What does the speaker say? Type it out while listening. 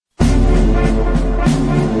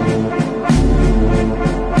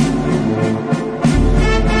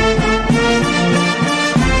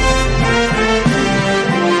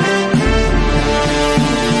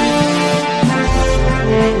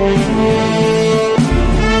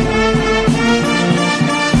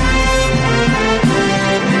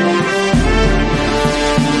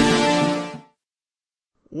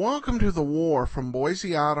Welcome to The War from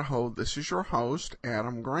Boise, Idaho. This is your host,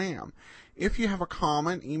 Adam Graham. If you have a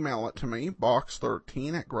comment, email it to me,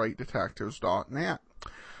 box13@greatdetectives.net.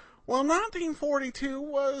 Well, 1942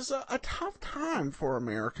 was a tough time for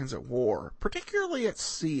Americans at war, particularly at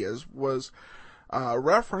sea, as was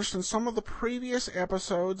referenced in some of the previous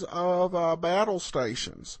episodes of Battle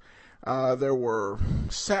Stations. There were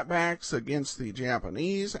setbacks against the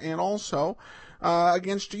Japanese and also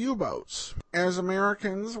against U-boats, as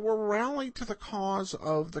Americans were rallied to the cause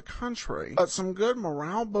of the country. But some good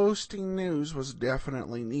morale-boosting news was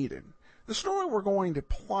definitely needed. The story we're going to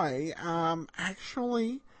play,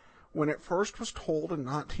 actually, when it first was told in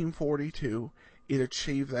 1942, it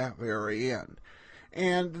achieved that very end.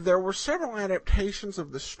 And there were several adaptations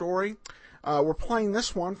of the story. We're playing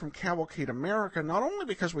this one from Cavalcade America, not only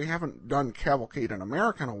because we haven't done Cavalcade in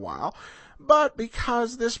America in a while, but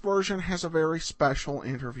because this version has a very special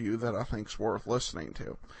interview that I think's worth listening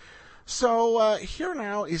to. So here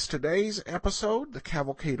now is today's episode, The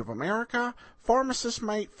Cavalcade of America, Pharmacist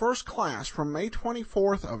Mate First Class from May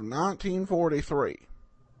 24th of 1943.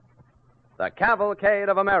 The Cavalcade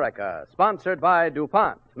of America, sponsored by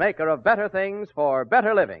DuPont, maker of better things for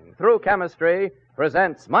better living through chemistry,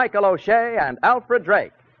 presents Michael O'Shea and Alfred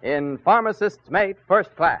Drake in Pharmacist's Mate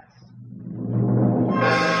First Class.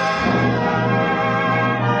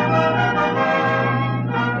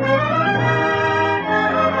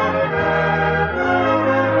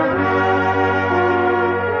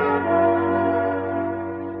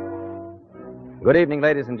 Good evening,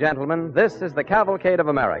 ladies and gentlemen. This is the Cavalcade of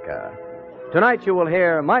America. Tonight you will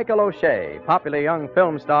hear Michael O'Shea, popular young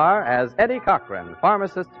film star, as Eddie Cochran,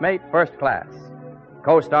 Pharmacist's Mate First Class.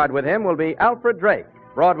 Co-starred with him will be Alfred Drake,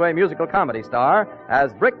 Broadway musical comedy star,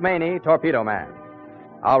 as Brick Maney, Torpedo Man.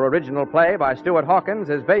 Our original play by Stuart Hawkins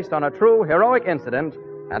is based on a true heroic incident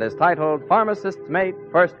and is titled Pharmacist's Mate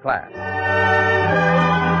First Class.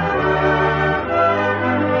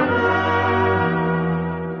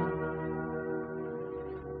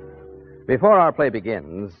 Before our play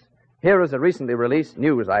begins, here is a recently released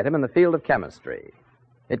news item in the field of chemistry.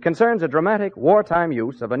 It concerns a dramatic wartime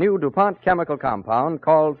use of a new DuPont chemical compound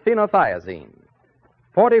called phenothiazine.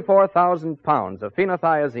 44,000 pounds of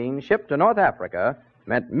phenothiazine shipped to North Africa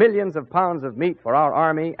meant millions of pounds of meat for our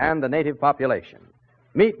Army and the native population.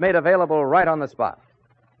 Meat made available right on the spot.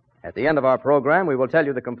 At the end of our program, we will tell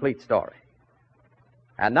you the complete story.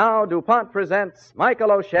 And now, DuPont presents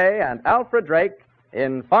Michael O'Shea and Alfred Drake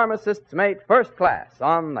in Pharmacist's Mate First Class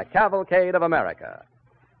on the Cavalcade of America.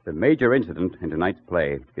 The major incident in tonight's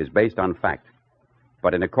play is based on fact.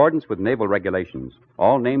 But in accordance with naval regulations,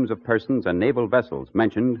 all names of persons and naval vessels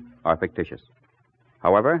mentioned are fictitious.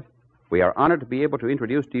 However, we are honored to be able to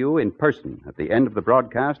introduce to you in person at the end of the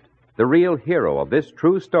broadcast the real hero of this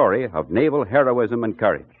true story of naval heroism and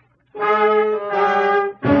courage.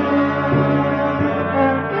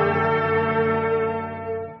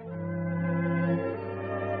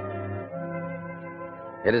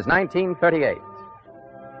 It is 1938.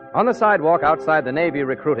 On the sidewalk outside the Navy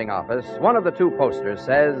recruiting office, one of the two posters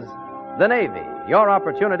says, "The Navy, your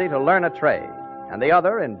opportunity to learn a trade." And the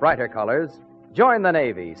other, in brighter colors, "Join the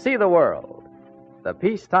Navy, see the world." The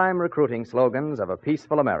peacetime recruiting slogans of a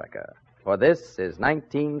peaceful America. For this is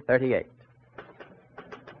 1938.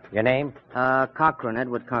 Your name? Cochran,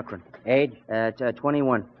 Edward Cochran. Age?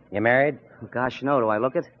 21. You married? Gosh, no, do I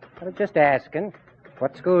look it? I was just asking.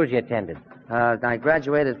 What schools you attended? I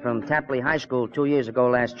graduated from Tapley High School 2 years ago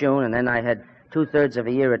last June, and then I had 2/3 of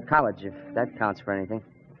a year at college, if that counts for anything.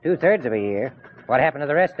 2/3 of a year? What happened to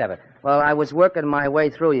the rest of it? Well, I was working my way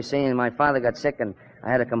through, you see, and my father got sick, and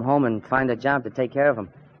I had to come home and find a job to take care of him.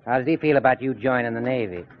 How does he feel about you joining the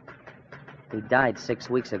Navy? He died 6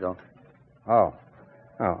 weeks ago. Oh,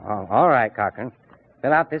 all right, Cochran.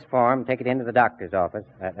 Fill out this form, take it into the doctor's office,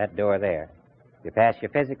 that door there. If you pass your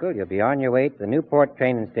physical, you'll be on your way to the Newport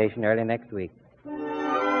training station early next week.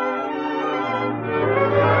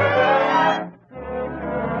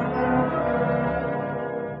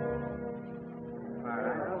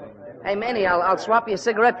 Hey, Manny, I'll swap you a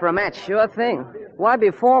cigarette for a match. Sure thing. Why be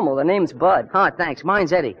formal? The name's Bud. Oh, thanks.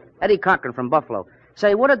 Mine's Eddie. Eddie Cochran from Buffalo.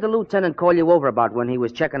 Say, what did the lieutenant call you over about when he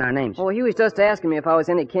was checking our names? Oh, he was just asking me if I was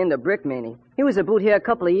any kin to Brick Maney. He was aboot here a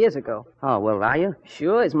couple of years ago. Oh, well, are you?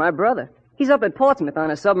 Sure, he's my brother. He's up at Portsmouth on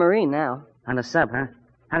a submarine now. On a sub, huh?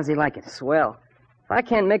 How does he like it? Swell. If I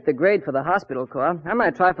can't make the grade for the hospital corps, I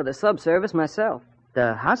might try for the sub-service myself.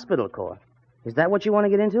 The hospital corps? Is that what you want to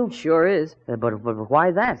get into? Sure is. But why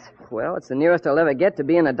that? Well, it's the nearest I'll ever get to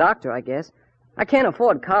being a doctor, I guess. I can't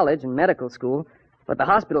afford college and medical school, but the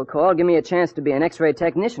hospital corps will give me a chance to be an X-ray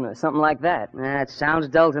technician or something like that. That sounds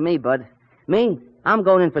dull to me, Bud. Me? I'm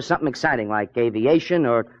going in for something exciting like aviation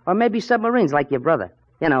or maybe submarines like your brother.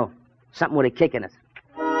 You know, something with a kick in it.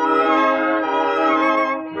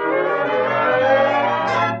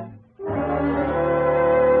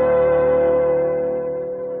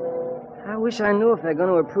 I wish I knew if they're going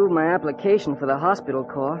to approve my application for the hospital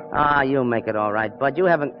corps. Ah, you'll make it all right, Bud. You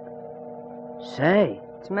haven't... Say,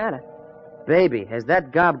 What's the matter? baby, has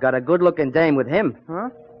that gob got a good-looking dame with him? Huh?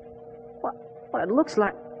 What it looks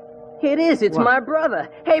like... It is. It's What? my brother.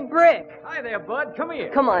 Hey, Brick. Hi there, Bud. Come here.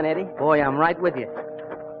 Come on, Eddie. Boy, I'm right with you.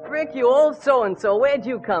 Brick, you old so-and-so. Where'd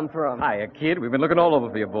you come from? Hiya, kid. We've been looking all over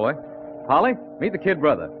for you, boy. Polly, meet the kid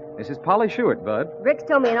brother. This is Polly Shewart, Bud. Rick's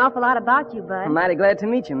told me an awful lot about you, Bud. I'm mighty glad to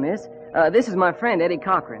meet you, miss. This is my friend, Eddie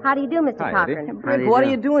Cochran. How do you do, Mr. Hi, Cochran? Eddie. How Brick, do you what do?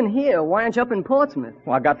 are you doing here? Why aren't you up in Portsmouth?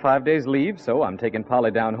 Well, I got 5 days leave, so I'm taking Polly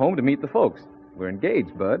down home to meet the folks. We're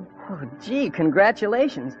engaged, Bud. Oh, gee,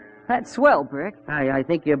 congratulations. That's swell, Brick. I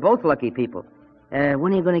think you're both lucky people. When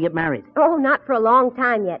are you going to get married? Oh, not for a long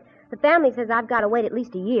time yet. The family says I've got to wait at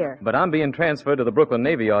least a year. But I'm being transferred to the Brooklyn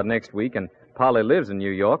Navy Yard next week, and Polly lives in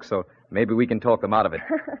New York, so maybe we can talk them out of it.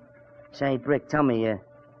 Say, Brick, tell me,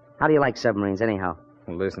 how do you like submarines anyhow?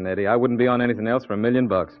 Well, listen, Eddie, I wouldn't be on anything else for $1 million.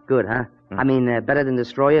 Good, huh? I mean, better than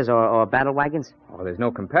destroyers or battle wagons? Oh, there's no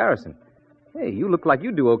comparison. Hey, you look like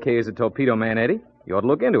you do okay as a torpedo man, Eddie. You ought to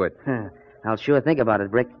look into it. I'll sure think about it,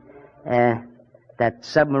 Brick. That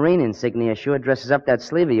submarine insignia sure dresses up that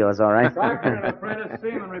sleeve of yours, all right. Cochran, apprentice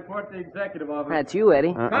seaman, report to the executive office. That's you,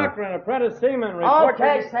 Eddie. Cochran, apprentice seaman, report to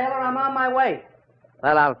Okay, sailor, I'm on my way.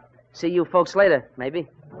 Well, I'll see you folks later, maybe.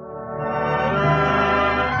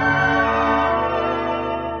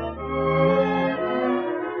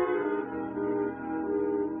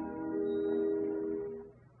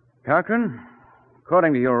 Cochran,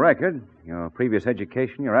 according to your record, your previous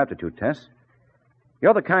education, your aptitude tests,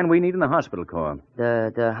 you're the kind we need in the hospital corps.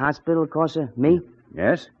 The hospital corps, sir? Me?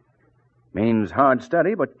 Yes? Means hard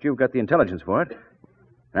study, but you've got the intelligence for it.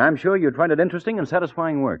 And I'm sure you'd find it interesting and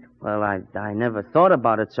satisfying work. Well, I never thought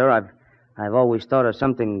about it, sir. I've always thought of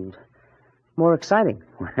something more exciting.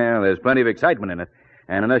 Well, there's plenty of excitement in it.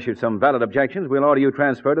 And unless you've some valid objections, we'll order you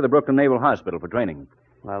transferred to the Brooklyn Naval Hospital for training.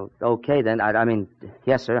 Well, okay, then. I mean,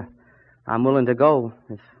 yes, sir. I'm willing to go,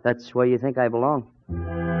 if that's where you think I belong.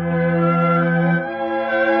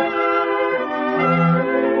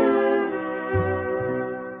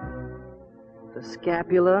 The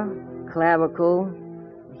scapula, clavicle,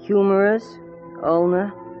 humerus, ulna.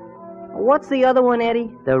 What's the other one,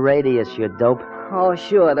 Eddie? The radius, you dope. Oh,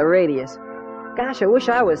 sure, the radius. Gosh, I wish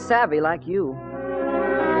I was savvy like you.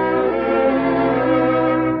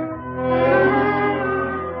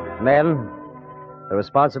 Men, the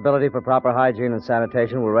responsibility for proper hygiene and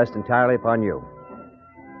sanitation will rest entirely upon you.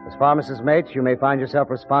 As pharmacist mates, you may find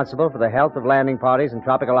yourself responsible for the health of landing parties in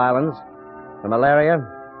tropical islands, where malaria,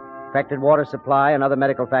 affected water supply, and other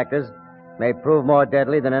medical factors may prove more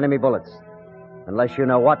deadly than enemy bullets, unless you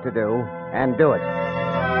know what to do and do it.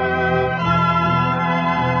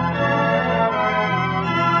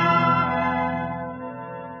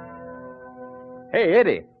 Hey,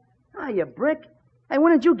 Eddie. Hiya, Brick. Hey,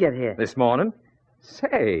 when did you get here? This morning?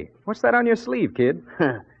 Say, what's that on your sleeve, kid?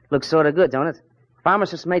 Looks sort of good, don't it?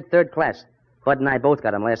 Pharmacist mate, third class. Bud and I both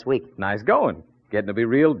got him last week. Nice going. Getting to be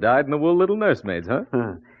real dyed-in-the-wool little nursemaids, huh?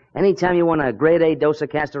 Anytime you want a grade A dose of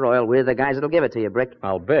castor oil, we're the guys that'll give it to you, Brick.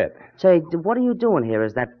 I'll bet. Say, what are you doing here?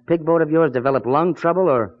 Has that pig boat of yours developed lung trouble,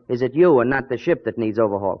 or is it you and not the ship that needs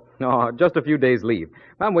overhaul? No, just a few days leave.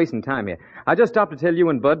 I'm wasting time here. I just stopped to tell you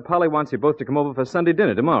and Bud Polly wants you both to come over for Sunday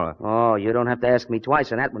dinner tomorrow. Oh, you don't have to ask me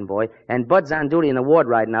twice on that one, boy. And Bud's on duty in the ward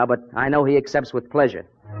right now, but I know he accepts with pleasure.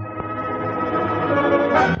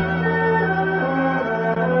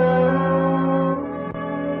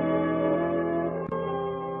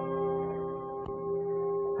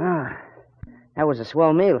 That was a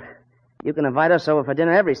swell meal. You can invite us over for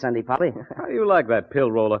dinner every Sunday, Polly. How do you like that pill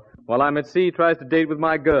roller? While I'm at sea, he tries to date with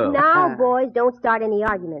my girl. Now, boys, don't start any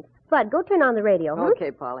arguments. Bud, go turn on the radio. Okay,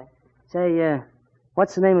 Polly. Say,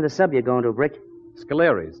 what's the name of the sub you're going to, Brick?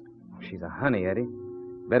 Scaleries. She's a honey, Eddie.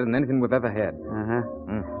 Better than anything we've ever had.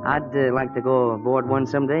 I'd like to go aboard one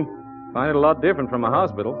someday. Find it a lot different from a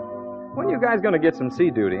hospital. When you guys going to get some sea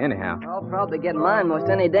duty, anyhow? I'll probably get mine most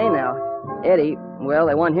any day now. Eddie, well,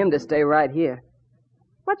 they want him to stay right here.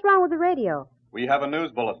 What's wrong with the radio? We have a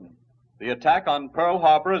news bulletin. The attack on Pearl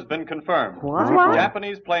Harbor has been confirmed. What?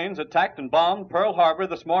 Japanese planes attacked and bombed Pearl Harbor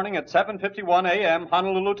this morning at 7:51 a.m.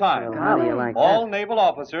 Honolulu time. Well, how do you like All that? naval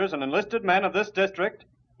officers and enlisted men of this district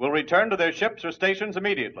will return to their ships or stations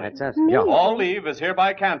immediately. That's us. Me? All leave is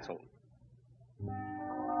hereby canceled.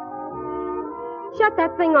 Shut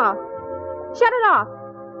that thing off. Shut it off.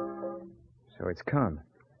 So it's come.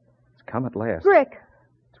 It's come at last. Brick.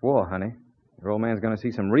 It's war, honey. Your old man's going to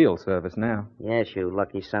see some real service now. Yes, you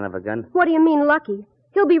lucky son of a gun. What do you mean, lucky?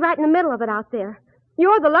 He'll be right in the middle of it out there.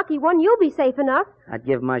 You're the lucky one. You'll be safe enough. I'd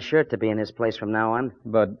give my shirt to be in his place from now on.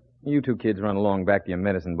 Bud, you two kids run along back to your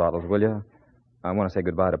medicine bottles, will you? I want to say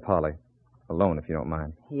goodbye to Polly. Alone, if you don't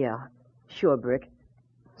mind. Yeah, sure, Brick.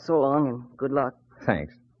 So long and good luck.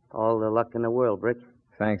 Thanks. All the luck in the world, Brick.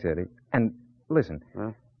 Thanks, Eddie. And listen,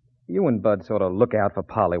 Huh? you and Bud sort of look out for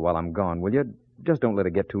Polly while I'm gone, will you? Just don't let her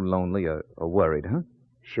get too lonely or worried, huh?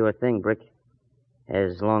 Sure thing, Brick.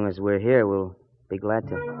 As long as we're here, we'll be glad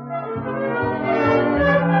to.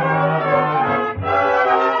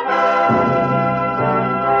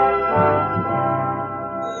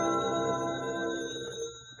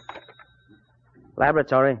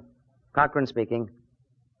 Laboratory. Cochran speaking.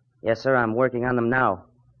 Yes, sir, I'm working on them now.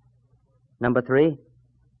 Number 3?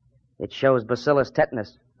 It shows bacillus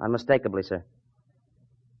tetanus, unmistakably, sir.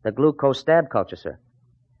 The glucose stab culture, sir.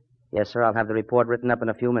 Yes, sir, I'll have the report written up in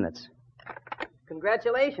a few minutes.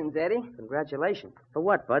 Congratulations, Eddie. Congratulations. For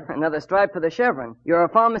what, Bud? Another stripe for the chevron. You're a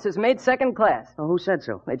pharmacist made second class. Oh, who said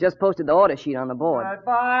so? They just posted the order sheet on the board.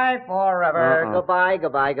 Goodbye forever. Uh-uh. Goodbye,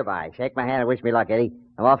 goodbye, goodbye. Shake my hand and wish me luck, Eddie.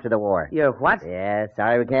 I'm off to the war. You're what? Yeah,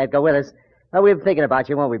 sorry we can't go with us. Well, we've been thinking about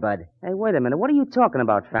you, won't we, Bud? Hey, wait a minute. What are you talking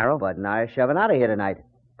about, Farrell? Bud and I are shoving out of here tonight.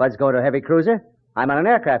 Bud's going to a heavy cruiser. I'm on an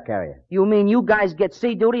aircraft carrier. You mean you guys get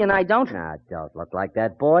sea duty and I don't? Now, don't look like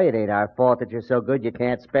that, boy. It ain't our fault that you're so good you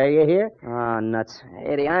can't spare you here. Oh, nuts.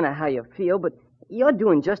 Eddie, I know how you feel, but you're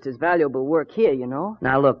doing just as valuable work here, you know.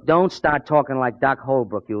 Now, look, don't start talking like Doc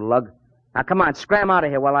Holbrook, you lug. Now, come on, scram out of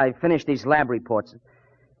here while I finish these lab reports.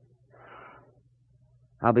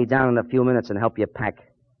 I'll be down in a few minutes and help you pack.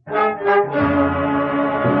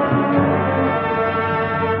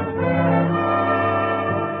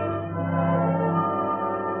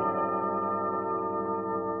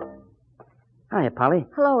 Hiya, Polly.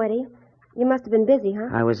 Hello, Eddie. You must have been busy, huh?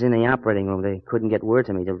 I was in the operating room. They couldn't get word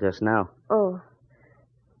to me till just now. Oh.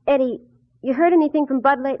 Eddie, you heard anything from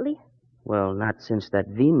Bud lately? Well, not since that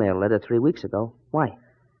V-mail letter 3 weeks ago. Why?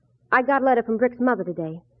 I got a letter from Brick's mother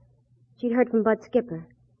today. She'd heard from Bud's skipper.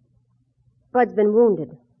 Bud's been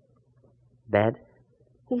wounded. Bad?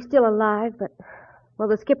 He's still alive, but, well,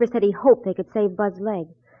 the skipper said he hoped they could save Bud's leg.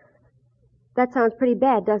 That sounds pretty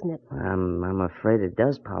bad, doesn't it? I'm afraid it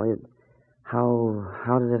does, Polly.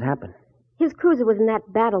 How did it happen? His cruiser was in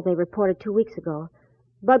that battle they reported 2 weeks ago.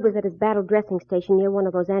 Bud was at his battle dressing station near one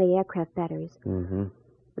of those anti-aircraft batteries. Mm-hmm.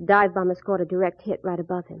 The dive bomber scored a direct hit right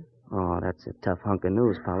above him. Oh, that's a tough hunk of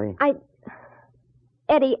news, Polly.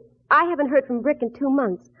 Eddie, I haven't heard from Brick in 2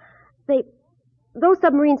 months. Those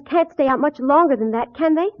submarines can't stay out much longer than that,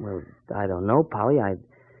 can they? Well, I don't know, Polly.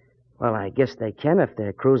 I guess they can if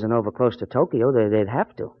they're cruising over close to Tokyo. They'd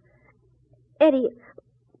have to. Eddie,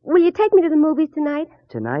 will you take me to the movies tonight?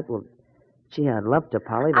 Tonight? Well, gee, I'd love to,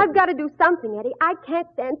 Polly. But... I've got to do something, Eddie. I can't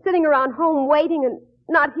stand sitting around home waiting and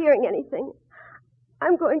not hearing anything.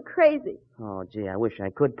 I'm going crazy. Oh, gee, I wish I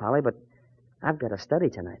could, Polly, but I've got to study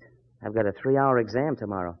tonight. I've got a 3-hour exam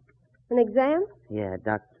tomorrow. An exam? Yeah,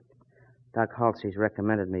 Doc Halsey's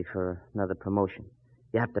recommended me for another promotion.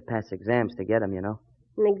 You have to pass exams to get them, you know.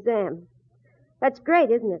 An exam. That's great,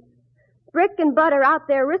 isn't it? Brick and Bud are out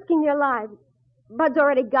there risking their lives. Bud's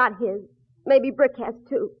already got his. Maybe Brick has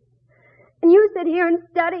too. And you sit here and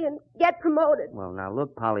study and get promoted. Well, now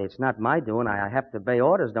look, Polly, it's not my doing. I have to obey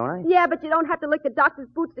orders, don't I? Yeah, but you don't have to lick the doctor's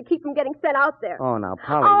boots to keep from getting sent out there. Oh, now,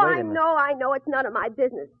 Polly, Oh, wait a minute. I know. It's none of my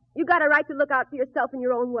business. You got a right to look out for yourself in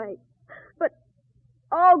your own way. But,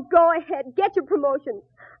 oh, go ahead. Get your promotion.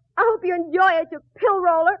 I hope you enjoy it, you pill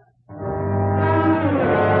roller.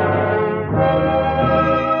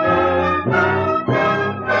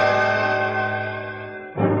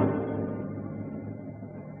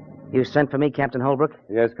 You sent for me, Captain Holbrook?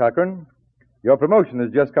 Yes, Cochran. Your promotion has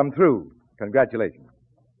just come through. Congratulations.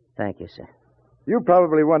 Thank you, sir. You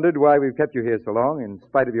probably wondered why we've kept you here so long, in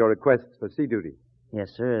spite of your requests for sea duty.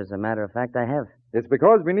 Yes, sir. As a matter of fact, I have. It's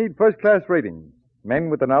because we need first-class ratings, men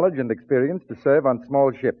with the knowledge and experience to serve on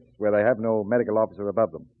small ships where they have no medical officer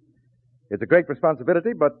above them. It's a great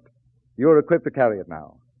responsibility, but you're equipped to carry it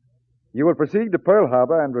now. You will proceed to Pearl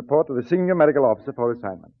Harbor and report to the senior medical officer for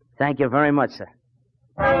assignment. Thank you very much, sir.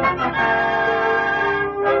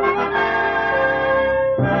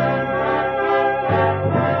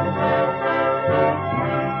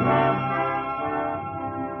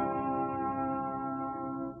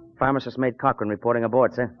 Pharmacist Mate Cochran reporting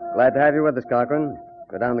aboard, sir. Glad to have you with us, Cochran.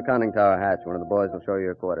 Go down the conning tower hatch. One of the boys will show you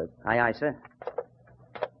your quarters. Aye, aye, sir.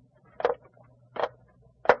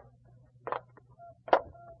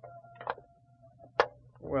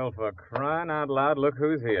 Well, for crying out loud, look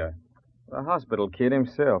who's here. The hospital kid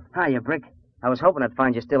himself. Hiya, Brick. I was hoping I'd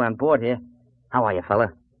find you still on board here. How are you,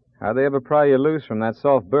 fella? How'd they ever pry you loose from that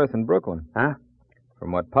soft berth in Brooklyn? Huh?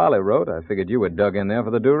 From what Polly wrote, I figured you were dug in there for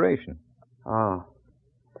the duration. Oh.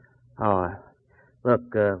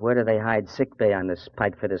 Look, where do they hide sick bay on this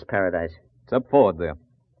pipefitters' paradise? It's up forward there.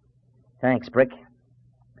 Thanks, Brick.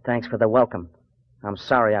 Thanks for the welcome. I'm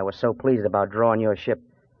sorry I was so pleased about drawing your ship.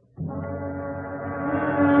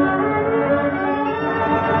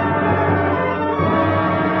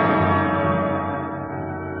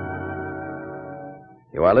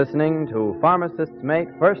 You are listening to Pharmacist's Mate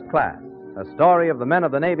First Class, a story of the men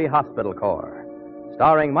of the Navy Hospital Corps,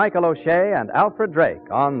 starring Michael O'Shea and Alfred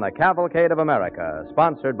Drake on The Cavalcade of America,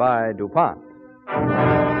 sponsored by DuPont.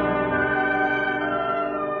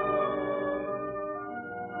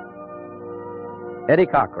 Eddie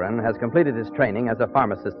Cochran has completed his training as a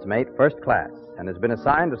pharmacist's mate first class and has been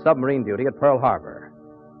assigned to submarine duty at Pearl Harbor.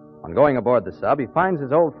 On going aboard the sub, he finds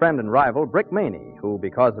his old friend and rival, Brick Maney, who,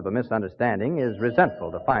 because of a misunderstanding, is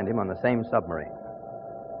resentful to find him on the same submarine.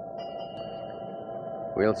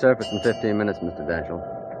 We'll surface in 15 minutes, Mr. Dashel.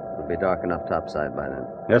 It'll be dark enough topside by then.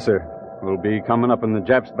 Yes, sir. We'll be coming up in the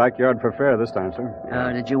Japs' backyard for fair this time, sir.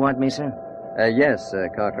 Did you want me, sir? Yes,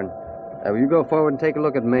 Cochran. Will you go forward and take a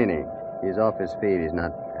look at Maney? He's off his feet. He's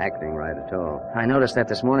not acting right at all. I noticed that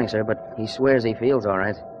this morning, sir, but he swears he feels all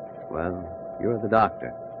right. Well, you're the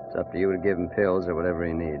doctor. It's up to you to give him pills or whatever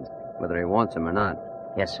he needs, whether he wants them or not.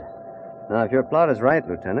 Yes, sir. Now, if your plot is right,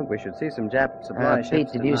 Lieutenant, we should see some Jap supply ships Pete,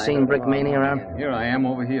 did you tonight. seen Brick Maney around? Here I am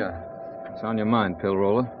over here. What's on your mind, pill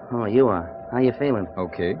roller? Oh, you are. How you feeling?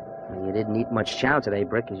 Okay. You didn't eat much chow today,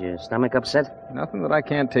 Brick. Is your stomach upset? Nothing that I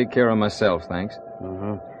can't take care of myself, thanks.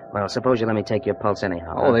 Mm-hmm. Well, suppose you let me take your pulse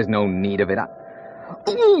anyhow. Oh, there's no need of it.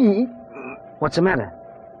 What's the matter?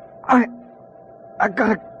 I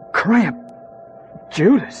got a cramp.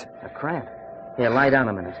 Judas. A cramp? Here, lie down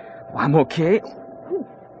a minute. I'm okay.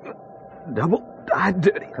 Double died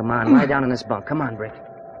dirty. Come on, lie down in this bunk. Come on, Brick.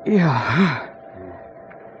 Yeah.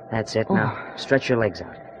 That's it. Now, stretch your legs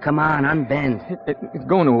out. Come on, unbend. It's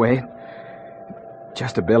going away.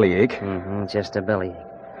 Just a bellyache. Mm-hmm, just a bellyache.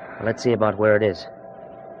 Well, let's see about where it is.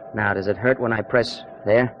 Now, does it hurt when I press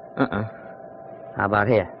there? Uh-uh. How about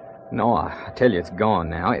here? No, I tell you, it's gone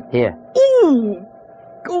now. Here. Ooh!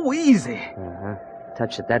 Go easy. Uh-huh.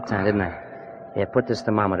 Touched it that time, didn't I? Here, put this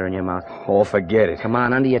thermometer in your mouth. Oh, forget it. Come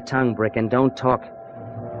on, under your tongue, Brick, and don't talk.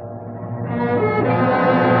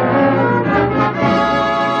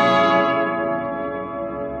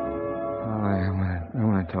 I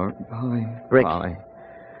want to talk. Polly. Brick. Polly.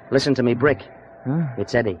 Listen to me, Brick. Huh?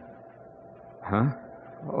 It's Eddie. Huh?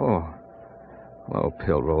 Oh. Hello,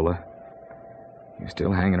 pill roller. You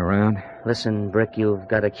still hanging around? Listen, Brick, you've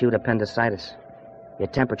got acute appendicitis. Your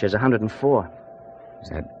temperature's 104. Is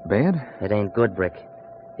that bad? It ain't good, Brick.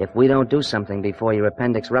 If we don't do something before your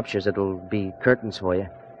appendix ruptures, it'll be curtains for you.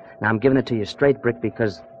 Now, I'm giving it to you straight, Brick,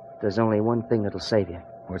 because there's only one thing that'll save you.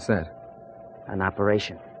 What's that? An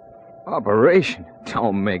operation. Operation?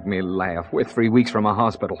 Don't make me laugh. We're 3 weeks from a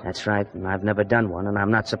hospital. That's right, and I've never done one, and I'm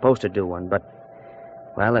not supposed to do one, but,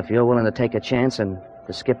 well, if you're willing to take a chance and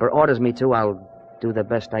the skipper orders me to, I'll do the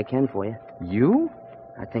best I can for you. You?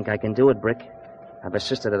 I think I can do it, Brick. I've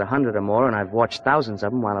assisted at 100 or more, and I've watched thousands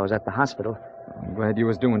of them while I was at the hospital. I'm glad you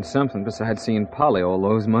was doing something besides seeing Polly all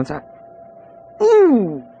those months.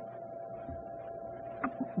 Ooh!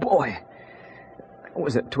 Boy.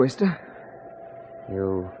 Was it Twister?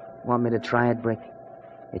 You want me to try it, Brick?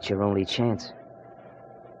 It's your only chance.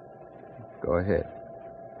 Go ahead.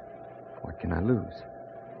 What can I lose?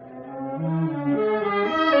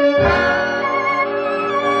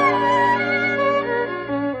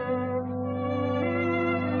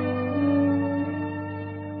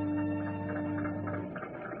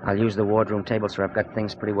 I'll use the wardroom table, sir. I've got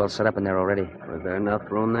things pretty well set up in there already. Was there enough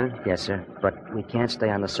room there? Yes, sir. But we can't stay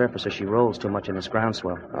on the surface or she rolls too much in this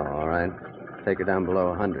groundswell. Oh, all right. Take her down below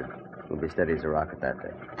 100. We'll be steady as a rocket that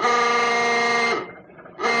day.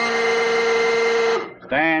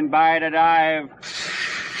 Stand by to dive.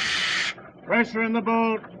 Pressure in the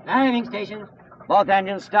boat. Diving stations. Both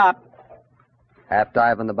engines stop. Half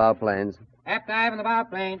dive on the bow planes. Half dive on the bow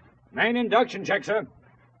plane. Main induction check, sir.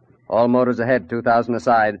 All motors ahead, 2,000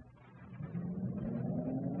 aside.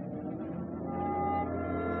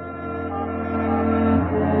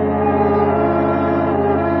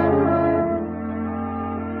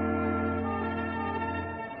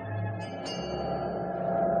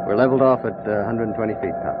 We're leveled off at 120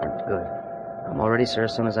 feet, Cochran. Good. I'm all ready, sir,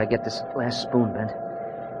 as soon as I get this last spoon bent.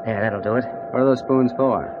 There, that'll do it. What are those spoons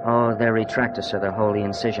for? Oh, they're retractors, so they'll hold the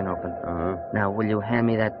incision open. Uh-huh. Now, will you hand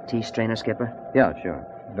me that tea strainer, Skipper? Yeah, sure.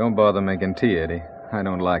 Don't bother making tea, Eddie. I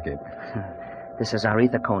don't like it. This is our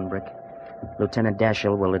ether cone, Brick. Lieutenant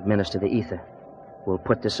Dashiell will administer the ether. We'll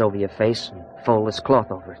put this over your face and fold this cloth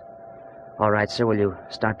over it. All right, sir, will you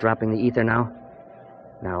start dropping the ether now?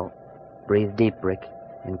 Now, breathe deep, Brick,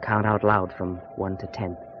 and count out loud from 1 to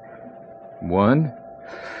 10. 1,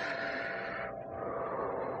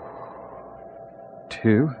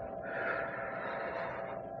 2,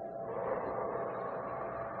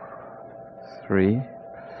 3,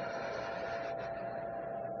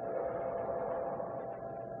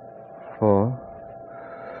 4,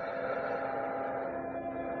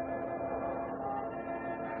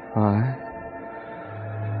 5,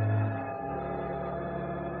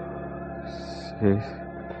 6,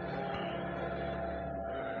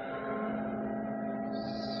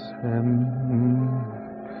 7.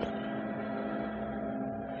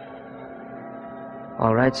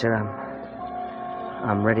 All right, sir,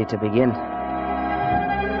 I'm ready to begin.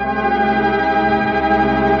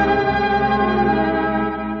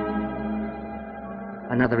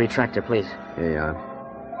 Another retractor, please. Here you are.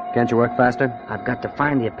 Can't you work faster? I've got to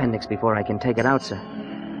find the appendix before I can take it out, sir.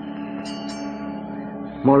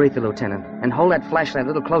 More ether, Lieutenant. And hold that flashlight a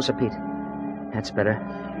little closer, Pete. That's better.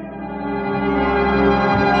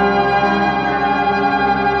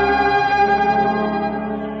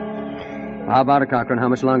 How about it, Cochran? How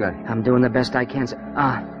much longer? I'm doing the best I can, sir.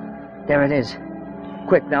 There it is.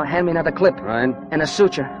 Quick, now hand me another clip. Right. And a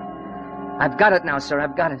suture. I've got it now, sir.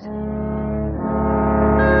 I've got it.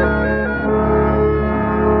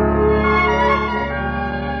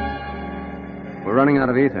 We're running out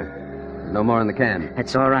of ether. No more in the can.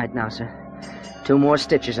 That's all right now, sir. 2 more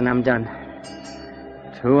stitches and I'm done.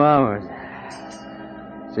 2 hours.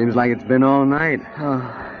 Seems like it's been all night. Oh,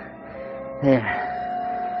 there.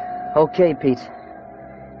 Okay, Pete.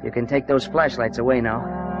 You can take those flashlights away now.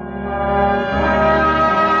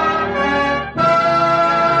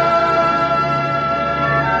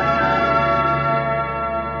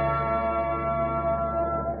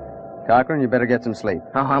 Cochran, you better get some sleep.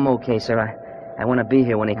 Oh, I'm okay, sir. I want to be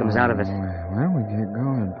here when he comes out of it. Where we get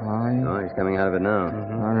going, Polly? Oh, he's coming out of it now.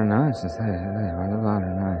 A lot of nonsense. A lot of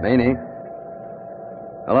nonsense. Maney?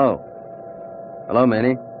 Hello? Hello,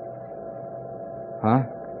 Maney? Huh?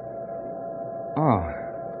 Oh.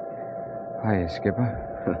 Hiya, Skipper.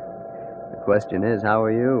 The question is, how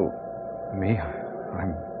are you? Me?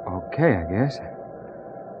 I'm okay, I guess.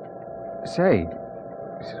 Say,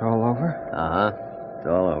 is it all over? Uh-huh. It's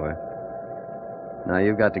all over. Now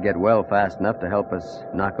you've got to get well fast enough to help us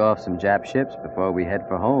knock off some Jap ships before we head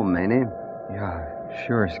for home, Maney. Yeah,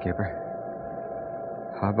 sure, Skipper.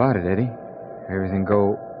 How about it, Eddie? Everything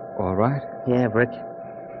go all right? Yeah, Brick.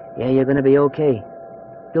 Yeah, you're going to be okay.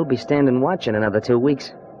 You'll be standing watch in another 2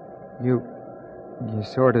 weeks. You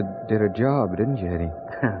sort of did a job, didn't you, Eddie?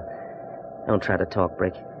 Don't try to talk,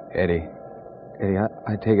 Brick. Eddie,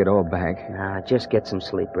 I take it all back. Nah, just get some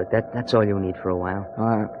sleep, Brick. That's all you need for a while.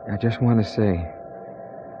 I just want to say,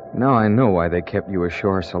 now I know why they kept you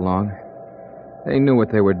ashore so long. They knew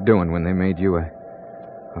what they were doing when they made you a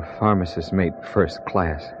pharmacist mate first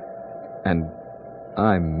class. And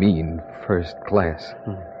I mean first class.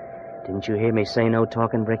 Didn't you hear me say no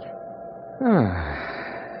talking, Brick?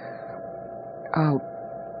 I'll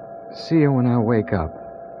see you when I wake up.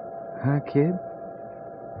 Huh, kid?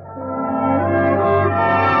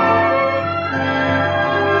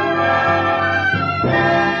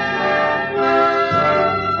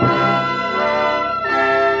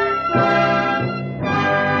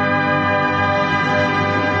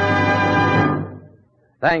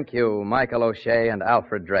 Thank you, Michael O'Shea and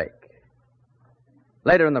Alfred Drake.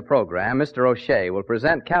 Later in the program, Mr. O'Shea will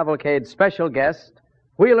present Cavalcade's special guest,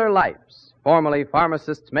 Wheeler Lipes, formerly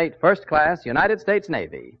Pharmacist's Mate First Class, United States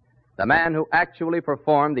Navy, the man who actually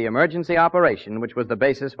performed the emergency operation which was the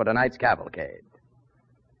basis for tonight's cavalcade.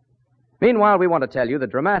 Meanwhile, we want to tell you the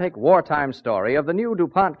dramatic wartime story of the new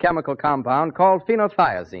DuPont chemical compound called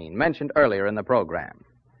phenothiazine, mentioned earlier in the program.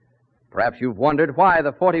 Perhaps you've wondered why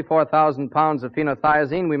the 44,000 pounds of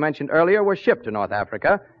phenothiazine we mentioned earlier were shipped to North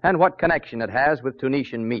Africa and what connection it has with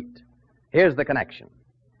Tunisian meat. Here's the connection.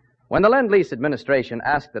 When the Lend-Lease administration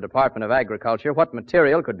asked the Department of Agriculture what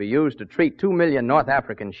material could be used to treat 2 million North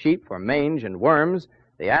African sheep for mange and worms,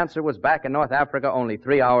 the answer was back in North Africa only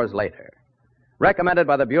 3 hours later. Recommended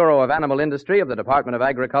by the Bureau of Animal Industry of the Department of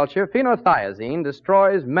Agriculture, phenothiazine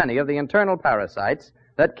destroys many of the internal parasites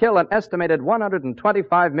that kill an estimated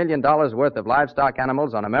 $125 million worth of livestock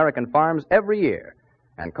animals on American farms every year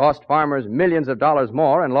and cost farmers millions of dollars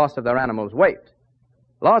more in loss of their animals' weight.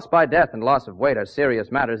 Loss by death and loss of weight are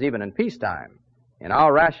serious matters even in peacetime. In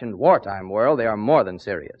our rationed wartime world, they are more than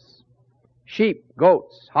serious. Sheep,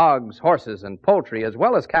 goats, hogs, horses, and poultry, as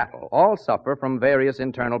well as cattle, all suffer from various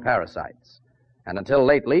internal parasites. And until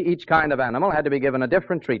lately, each kind of animal had to be given a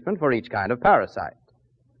different treatment for each kind of parasite.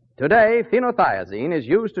 Today, phenothiazine is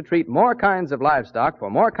used to treat more kinds of livestock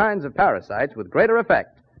for more kinds of parasites with greater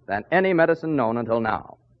effect than any medicine known until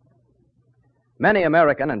now. Many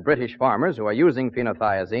American and British farmers who are using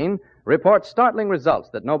phenothiazine report startling results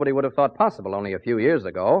that nobody would have thought possible only a few years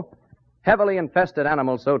ago. Heavily infested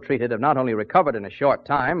animals so treated have not only recovered in a short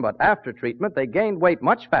time, but after treatment they gained weight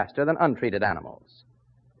much faster than untreated animals.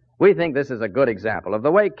 We think this is a good example of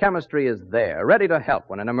the way chemistry is there, ready to help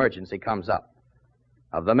when an emergency comes up.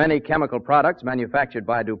 Of the many chemical products manufactured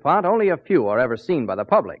by DuPont, only a few are ever seen by the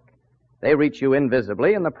public. They reach you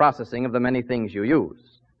invisibly in the processing of the many things you use.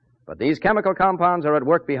 But these chemical compounds are at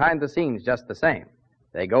work behind the scenes just the same.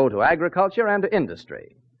 They go to agriculture and to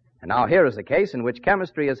industry. And now here is a case in which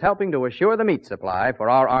chemistry is helping to assure the meat supply for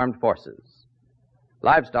our armed forces.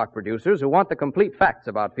 Livestock producers who want the complete facts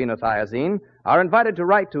about phenothiazine are invited to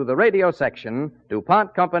write to the radio section,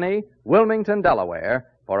 DuPont Company, Wilmington, Delaware,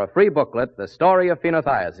 for a free booklet, The Story of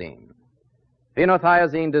Phenothiazine.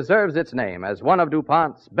 Phenothiazine deserves its name as one of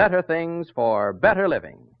DuPont's better things for better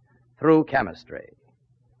living through chemistry.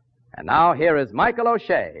 And now here is Michael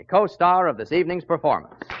O'Shea, co-star of this evening's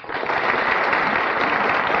performance.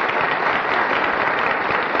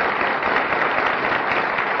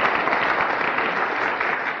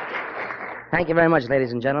 Thank you very much,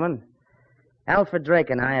 ladies and gentlemen. Alfred Drake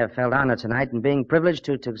and I have felt honored tonight in being privileged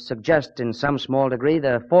to suggest in some small degree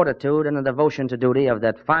the fortitude and the devotion to duty of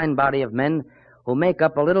that fine body of men who make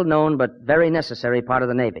up a little-known but very necessary part of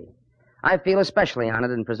the Navy. I feel especially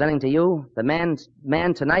honored in presenting to you the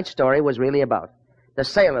man tonight's story was really about, the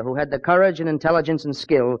sailor who had the courage and intelligence and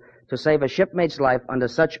skill to save a shipmate's life under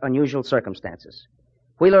such unusual circumstances.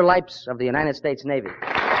 Wheeler Lipes of the United States Navy.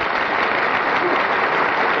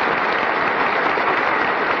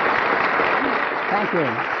 Thank you.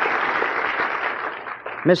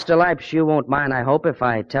 Mr. Lipes, you won't mind, I hope, if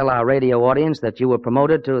I tell our radio audience that you were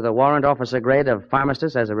promoted to the warrant officer grade of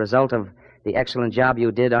pharmacist as a result of the excellent job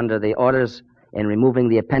you did under the orders in removing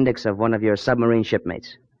the appendix of one of your submarine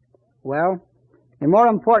shipmates. Well, the more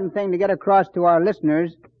important thing to get across to our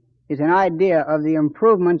listeners is an idea of the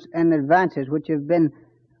improvements and advances which have been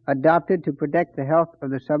adopted to protect the health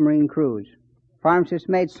of the submarine crews. Pharmacist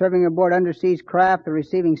mates serving aboard undersea craft are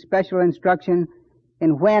receiving special instruction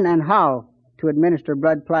in when and how to administer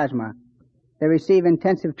blood plasma. They receive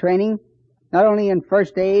intensive training not only in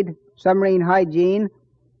first aid, submarine hygiene,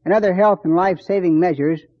 and other health and life-saving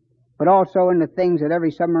measures, but also in the things that every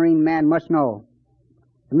submarine man must know.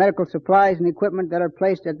 The medical supplies and equipment that are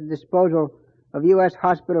placed at the disposal of U.S.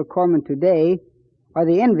 hospital corpsmen today are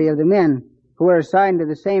the envy of the men who were assigned to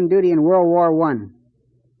the same duty in World War I.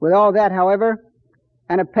 With all that, however,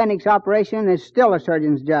 an appendix operation is still a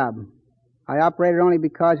surgeon's job. I operated only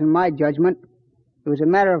because, in my judgment, it was a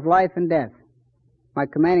matter of life and death. My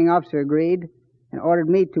commanding officer agreed and ordered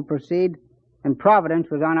me to proceed, and Providence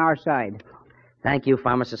was on our side. Thank you,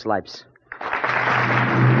 Pharmacist Lipes.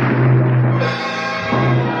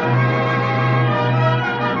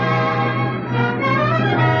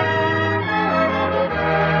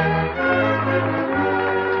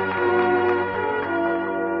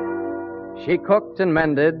 She cooked and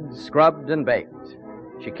mended, scrubbed and baked.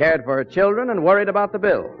 She cared for her children and worried about the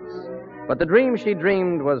bills. But the dream she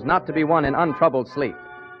dreamed was not to be won in untroubled sleep.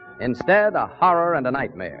 Instead, a horror and a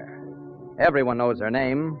nightmare. Everyone knows her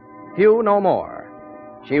name. Few know more.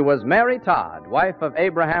 She was Mary Todd, wife of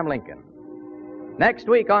Abraham Lincoln. Next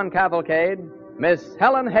week on Cavalcade, Miss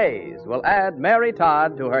Helen Hayes will add Mary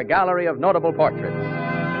Todd to her gallery of notable portraits.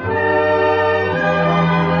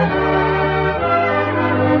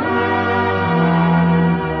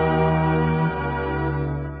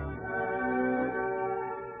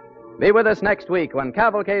 Be with us next week when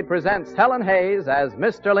Cavalcade presents Helen Hayes as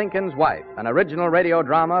Mr. Lincoln's Wife, an original radio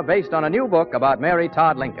drama based on a new book about Mary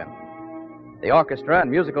Todd Lincoln. The orchestra and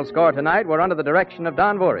musical score tonight were under the direction of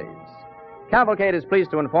Don Voorhees. Cavalcade is pleased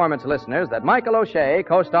to inform its listeners that Michael O'Shea,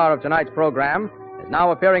 co-star of tonight's program, is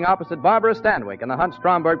now appearing opposite Barbara Stanwyck in the Hunt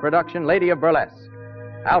Stromberg production Lady of Burlesque.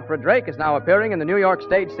 Alfred Drake is now appearing in the New York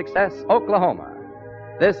stage success Oklahoma.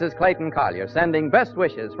 This is Clayton Collier sending best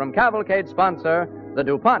wishes from Cavalcade sponsor, the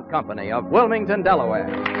DuPont Company of Wilmington, Delaware.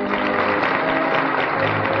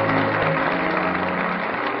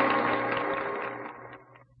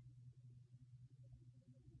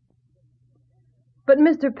 But,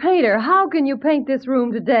 Mr. Painter, how can you paint this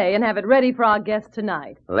room today and have it ready for our guest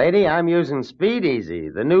tonight? Lady, I'm using Speed Easy,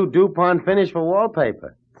 the new DuPont finish for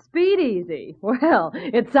wallpaper. Speed Easy? Well,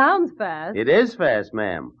 it sounds fast. It is fast,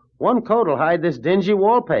 ma'am. One coat will hide this dingy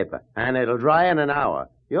wallpaper, and it'll dry in an hour.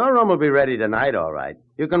 Your room will be ready tonight, all right.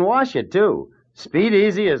 You can wash it, too. Speed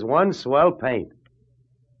Easy is one swell paint.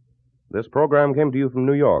 This program came to you from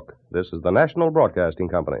New York. This is the National Broadcasting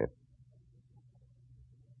Company.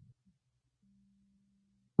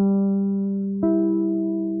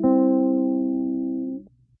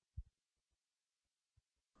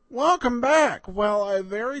 Welcome back. Well, a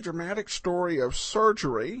very dramatic story of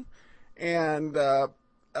surgery, and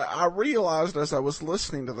I realized as I was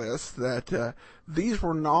listening to this that these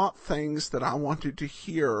were not things that I wanted to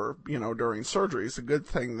hear, during surgery. It's a good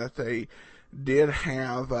thing that they did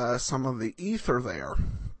have some of the ether there.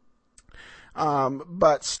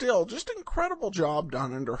 But still, just an incredible job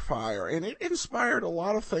done under fire, and it inspired a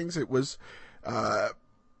lot of things. It was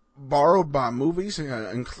borrowed by movies,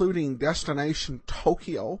 including Destination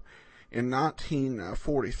Tokyo in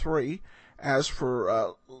 1943. As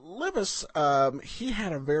for Levis, he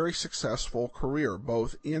had a very successful career,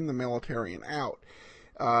 both in the military and out.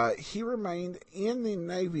 He remained in the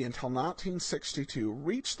Navy until 1962,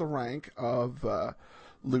 reached the rank of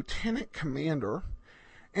lieutenant commander,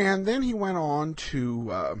 and then he went on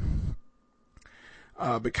to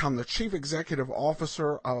become the chief executive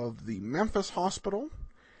officer of the Memphis Hospital,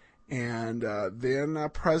 and then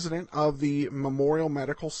president of the Memorial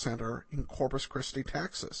Medical Center in Corpus Christi,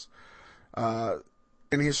 Texas. And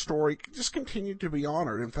his story just continued to be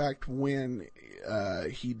honored. In fact, when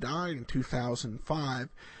he died in 2005,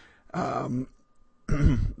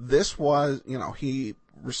 this was, he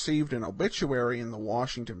received an obituary in the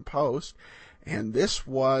Washington Post, and this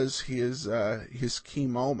was his key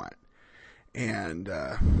moment. And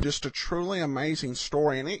just a truly amazing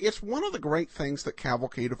story. And it's one of the great things that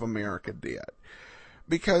Cavalcade of America did.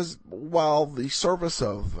 Because while the service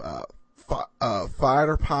of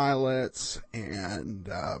fighter pilots and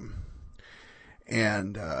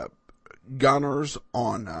gunners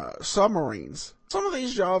on submarines, some of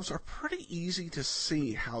these jobs are pretty easy to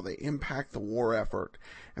see how they impact the war effort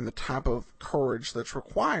and the type of courage that's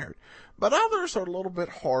required. But others are a little bit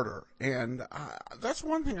harder, and that's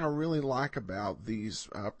one thing I really like about these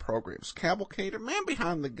programs. Cavalcade, Man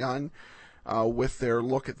Behind the Gun, with their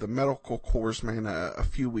look at the medical corpsman a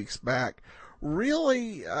few weeks back,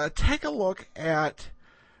 really take a look at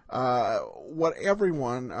what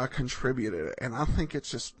everyone contributed, and I think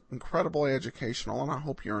it's just incredibly educational, and I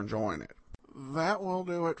hope you're enjoying it. That will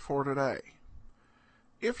do it for today.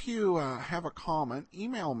 If you have a comment,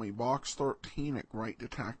 email me,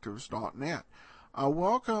 box13@greatdetectives.net. I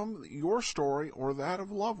welcome your story or that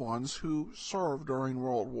of loved ones who served during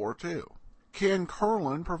World War II. Ken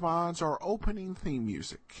Curlin provides our opening theme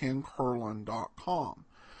music, kencurlin.com.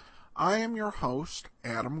 I am your host,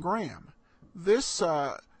 Adam Graham. This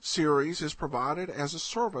series is provided as a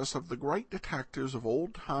service of the Great Detectives of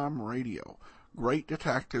Old Time Radio,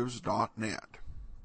 greatdetectives.net.